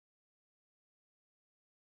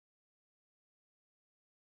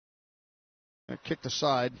Kicked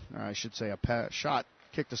aside, or I should say a shot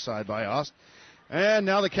kicked aside by Ost. And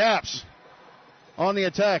now the Caps on the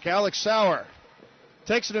attack. Alex Sauer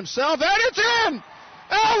takes it himself, and it's in!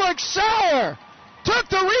 Alex Sauer took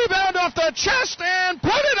the rebound off the chest and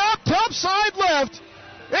put it up top side left.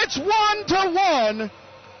 It's 1-1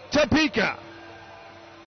 Topeka.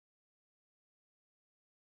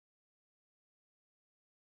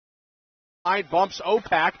 Bumps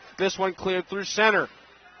Opak. This one cleared through center.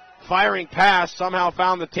 Firing pass, somehow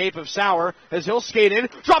found the tape of Sauer as he'll skate in.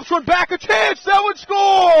 Drops one back, a chance, that one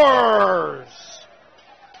scores!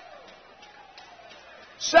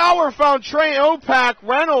 Sauer found Trey Opak.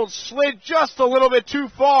 Reynolds slid just a little bit too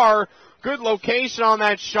far. Good location on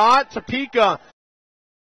that shot. Topeka.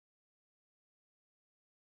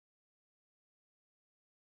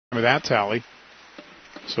 With that tally.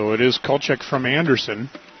 So it is Kolchak from Anderson.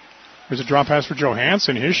 There's a drop pass for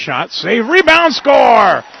Johansson. His shot, save, rebound,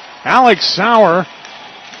 score! Alex Sauer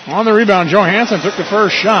on the rebound. Johansson took the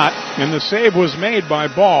first shot, and the save was made by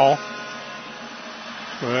Ball.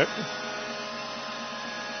 But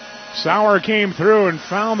Sauer came through and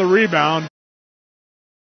found the rebound.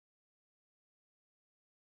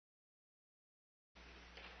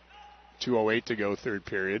 .208 to go, third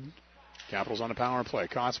period. Capitals on a power play.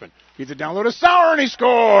 Kosman feeds it down low to Sauer, and he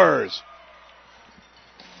scores!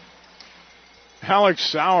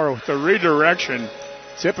 Alex Sauer with the redirection,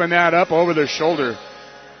 tipping that up over the shoulder.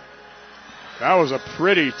 That was a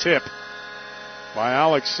pretty tip by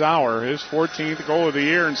Alex Sauer, his 14th goal of the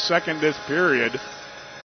year and second this period.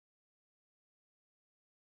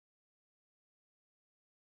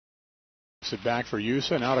 It back for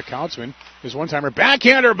Yusa, now to Kautzman. His one-timer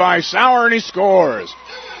backhander by Sauer, and he scores.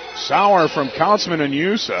 Sauer from Kautzman and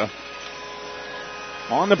Yusa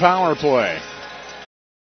on the power play.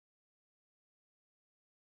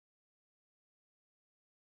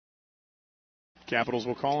 Capitals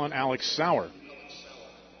will call on Alex Sauer.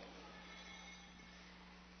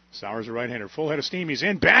 Sauer's a right-hander. Full head of steam. He's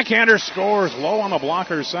in. Backhander scores. Low on the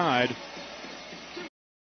blocker side.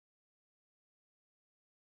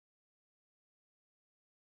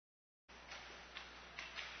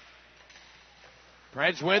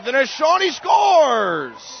 Preds with it, a shot, he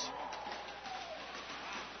scores!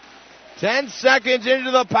 10 seconds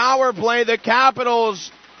into the power play, the Capitals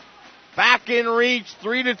back in reach,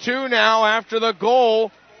 3-2 now after the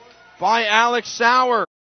goal by Alex Sauer.